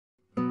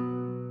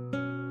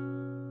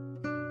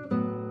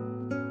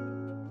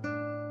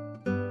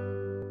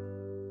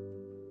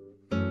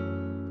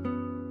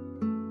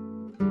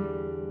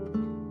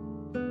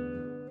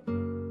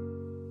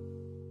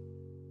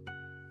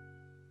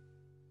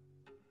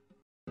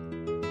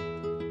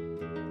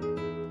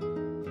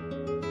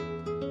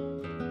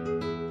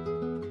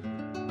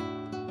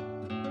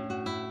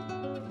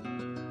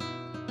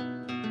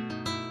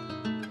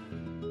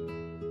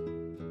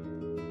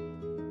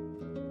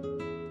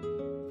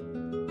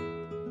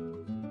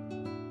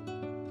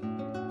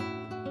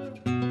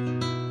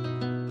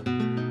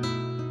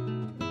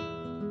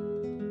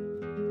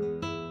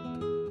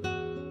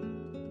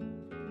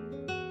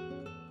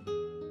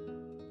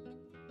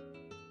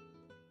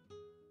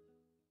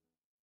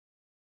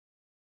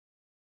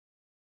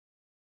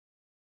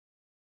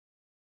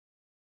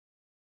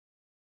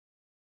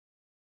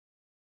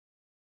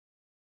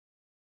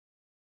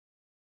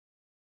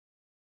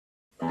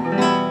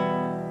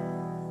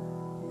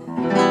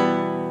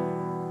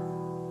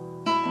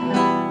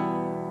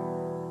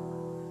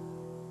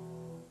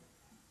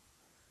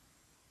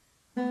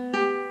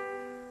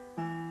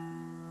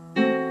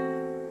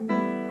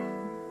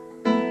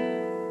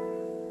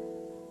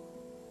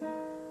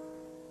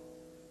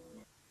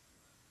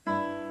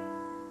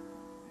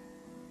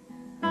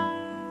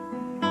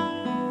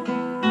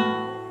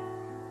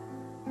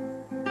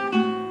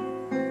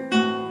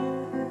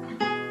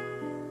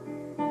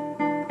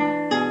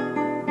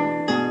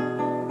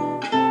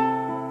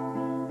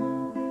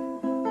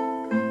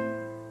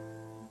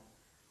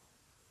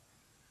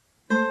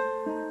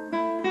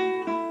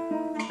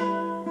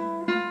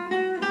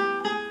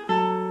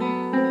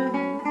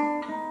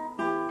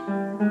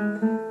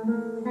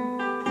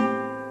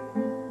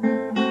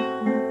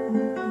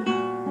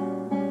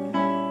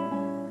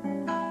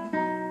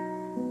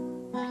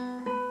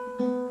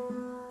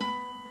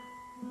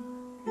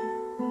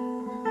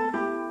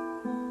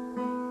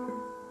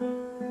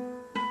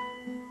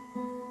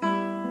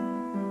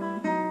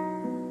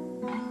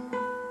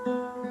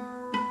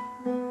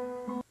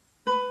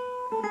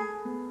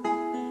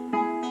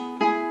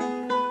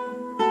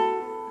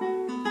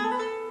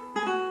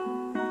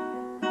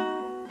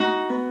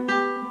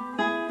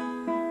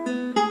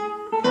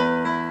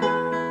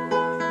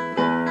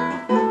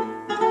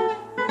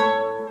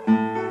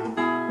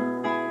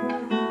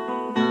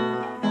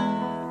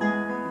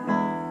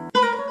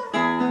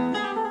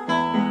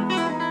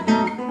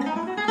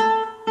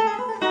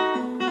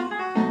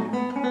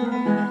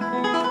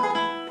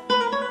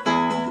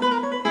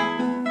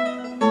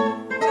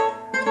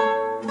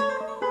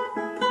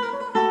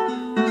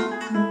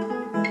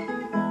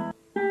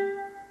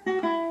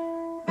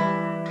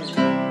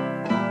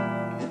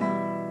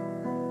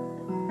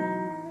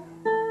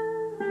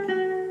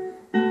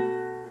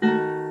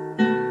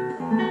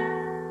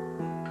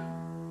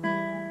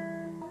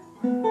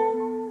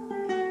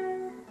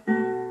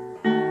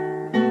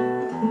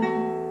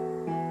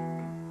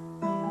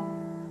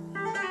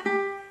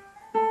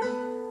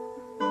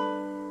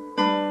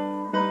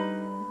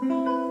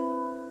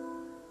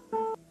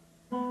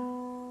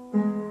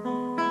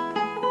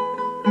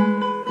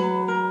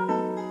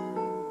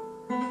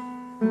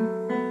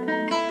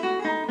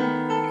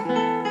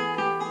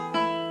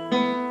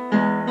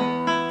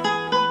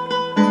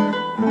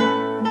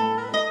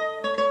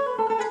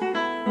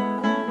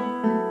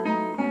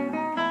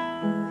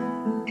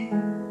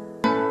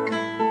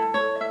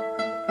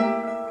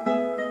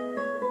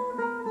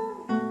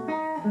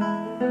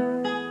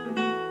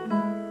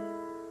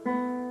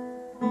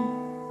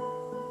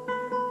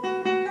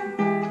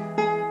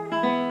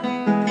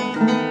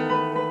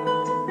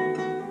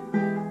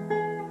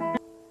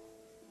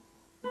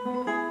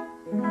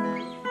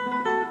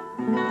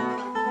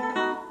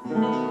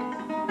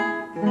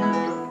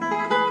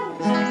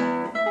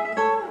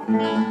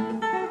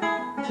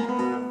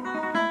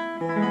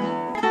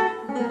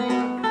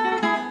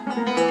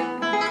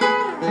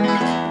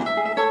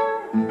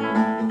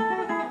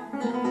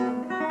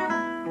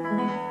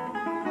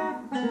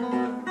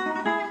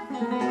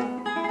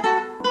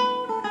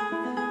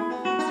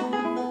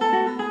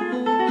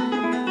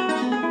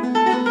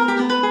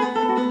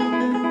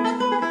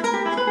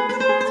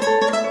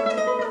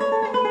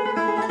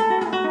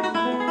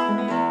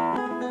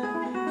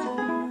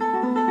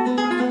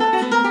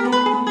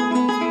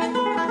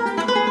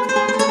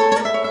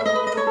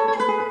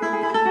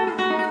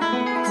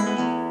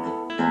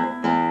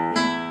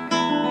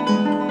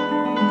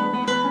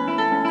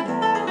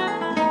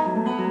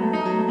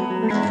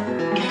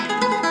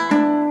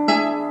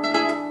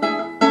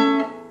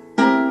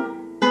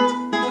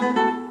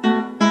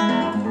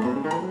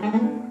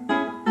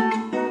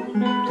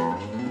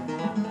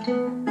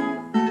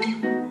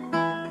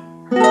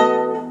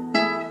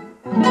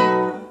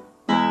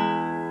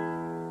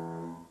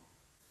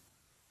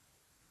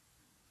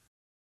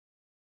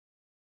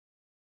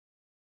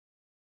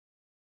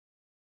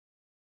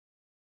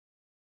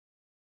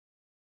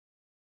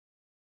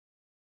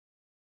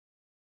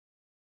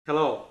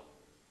Hello,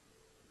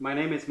 my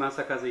name is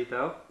Masakazu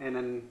Ito, and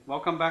then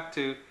welcome back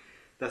to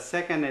the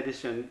second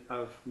edition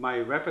of my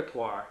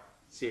Repertoire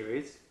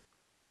series.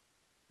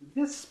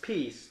 This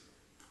piece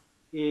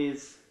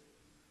is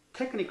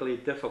technically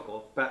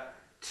difficult, but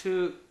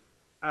to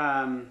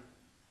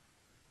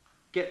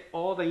get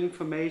all the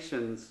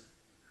informations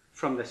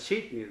from the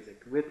sheet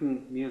music,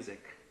 written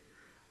music,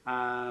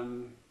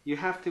 you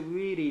have to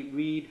really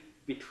read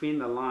between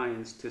the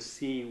lines to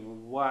see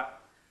what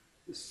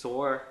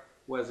Soar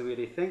was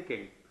really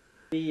thinking.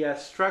 The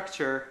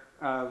structure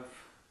of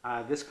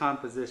this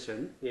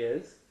composition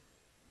is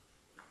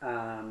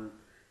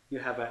you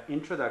have an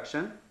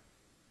introduction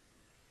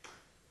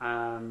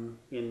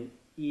in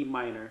E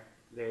minor.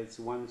 There's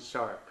one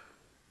sharp,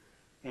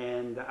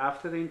 and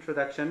after the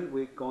introduction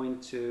we're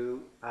going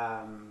to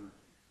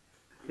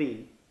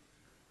theme.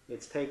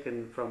 It's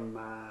taken from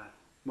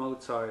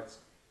Mozart's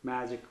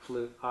Magic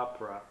Flute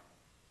opera.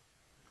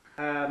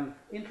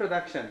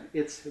 Introduction.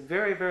 It's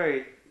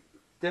very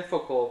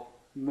difficult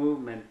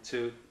movement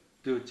to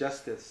do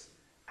justice.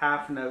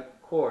 Half note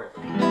chord.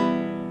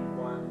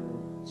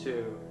 1,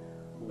 2,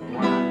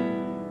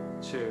 1,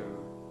 2.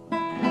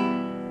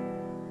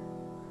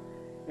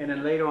 And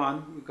then later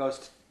on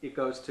it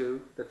goes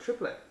to the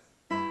triplet.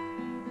 1,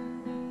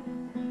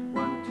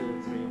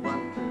 2, 3,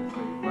 1, 2,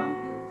 3,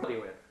 1, 2, 3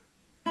 with.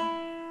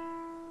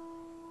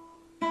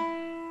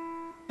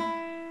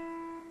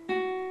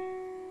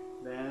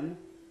 Then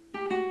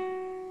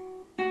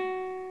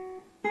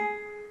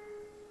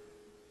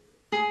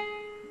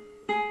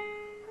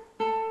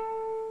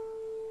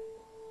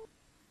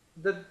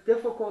the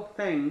difficult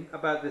thing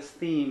about this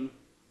theme,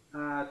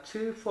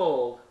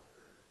 twofold: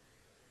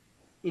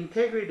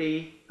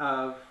 integrity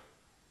of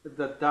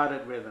the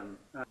dotted rhythm,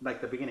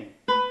 like the beginning,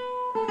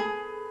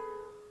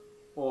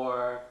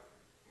 or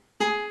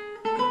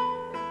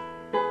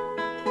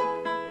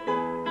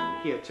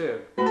here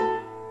too.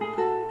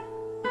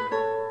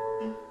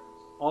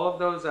 All of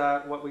those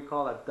are what we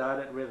call a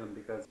dotted rhythm.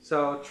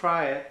 So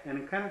try it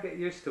and kind of get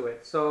used to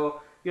it.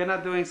 So you're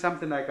not doing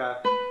something like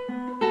a,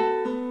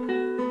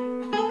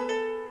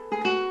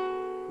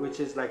 which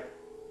is like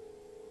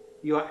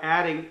you're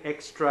adding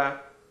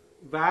extra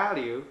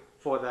value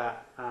for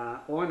that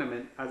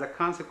ornament. As a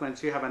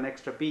consequence, you have an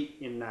extra beat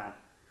in that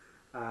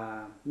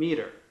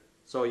meter.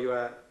 So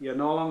you're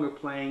no longer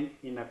playing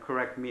in a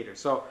correct meter.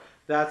 So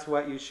that's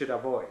what you should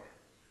avoid.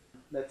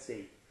 Let's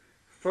see.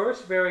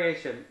 First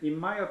variation, in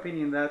my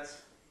opinion,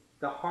 that's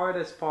the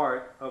hardest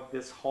part of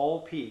this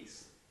whole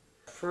piece.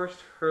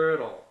 First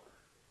hurdle,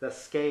 the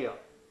scale.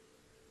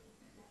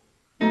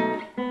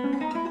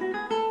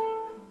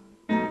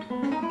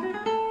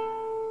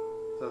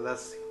 So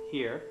that's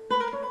here.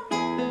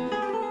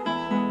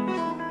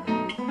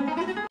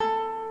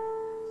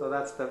 So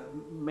that's the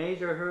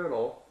major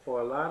hurdle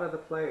for a lot of the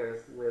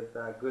players with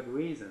good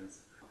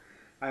reasons.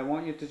 I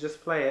want you to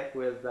just play it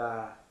with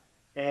A,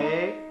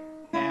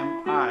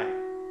 M, I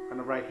on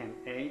the right hand.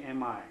 A,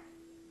 M, I.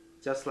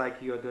 Just like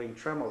you're doing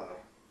tremolo.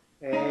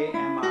 A,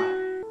 M,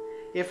 I.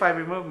 If I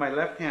remove my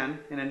left hand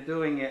and then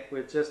doing it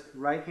with just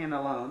right hand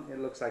alone, it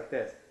looks like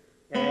this.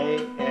 A,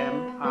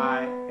 M,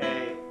 I,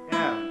 A,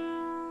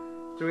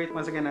 M. Through it,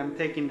 once again, I'm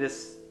taking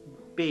this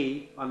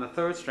B on the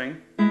third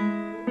string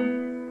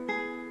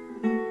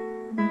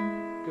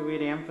to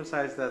really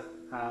emphasize that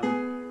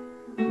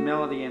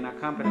melody and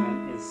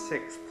accompaniment is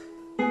sixth.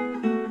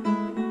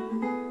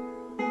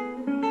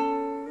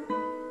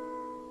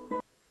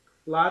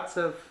 Lots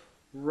of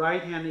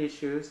right hand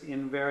issues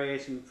in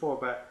variation 4,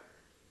 but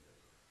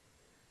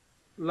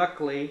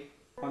luckily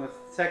on the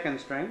second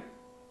string,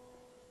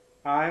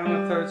 I on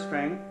the third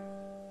string,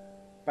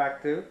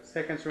 back to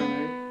second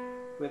string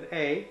with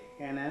A,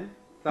 and then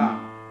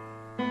thumb.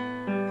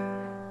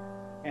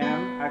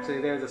 M,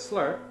 actually there's a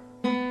slur,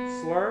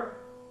 slur,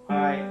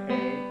 I, A,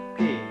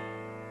 P.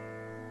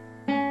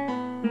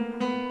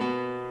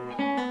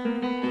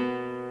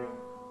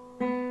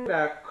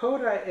 The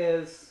coda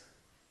is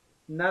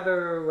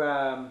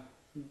another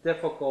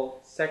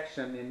difficult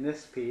section in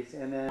this piece,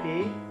 and then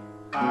P,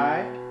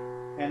 I,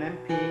 and then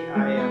P,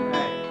 I, M, A.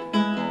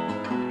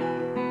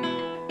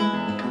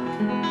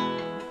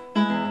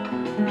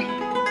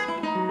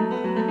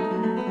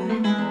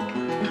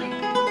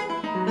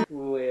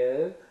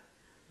 With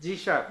G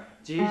sharp,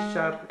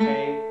 A,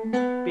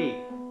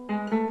 B.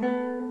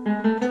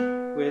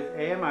 With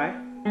A, M, I,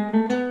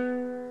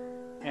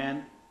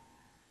 and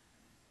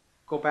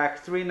go back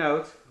 3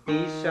 notes,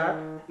 D sharp,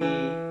 E,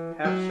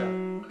 F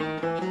sharp.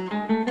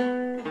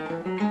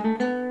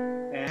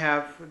 And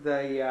have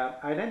the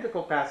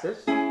identical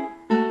passes.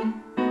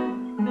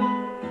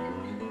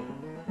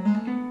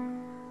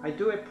 I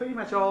do it pretty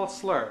much all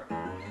slur.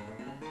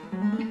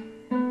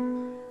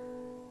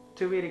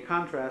 To really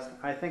contrast,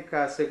 I think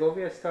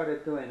Segovia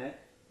started doing it.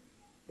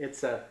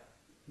 It's a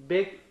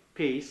big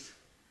piece.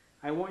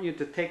 I want you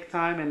to take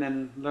time and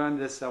then learn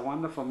this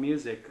wonderful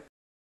music.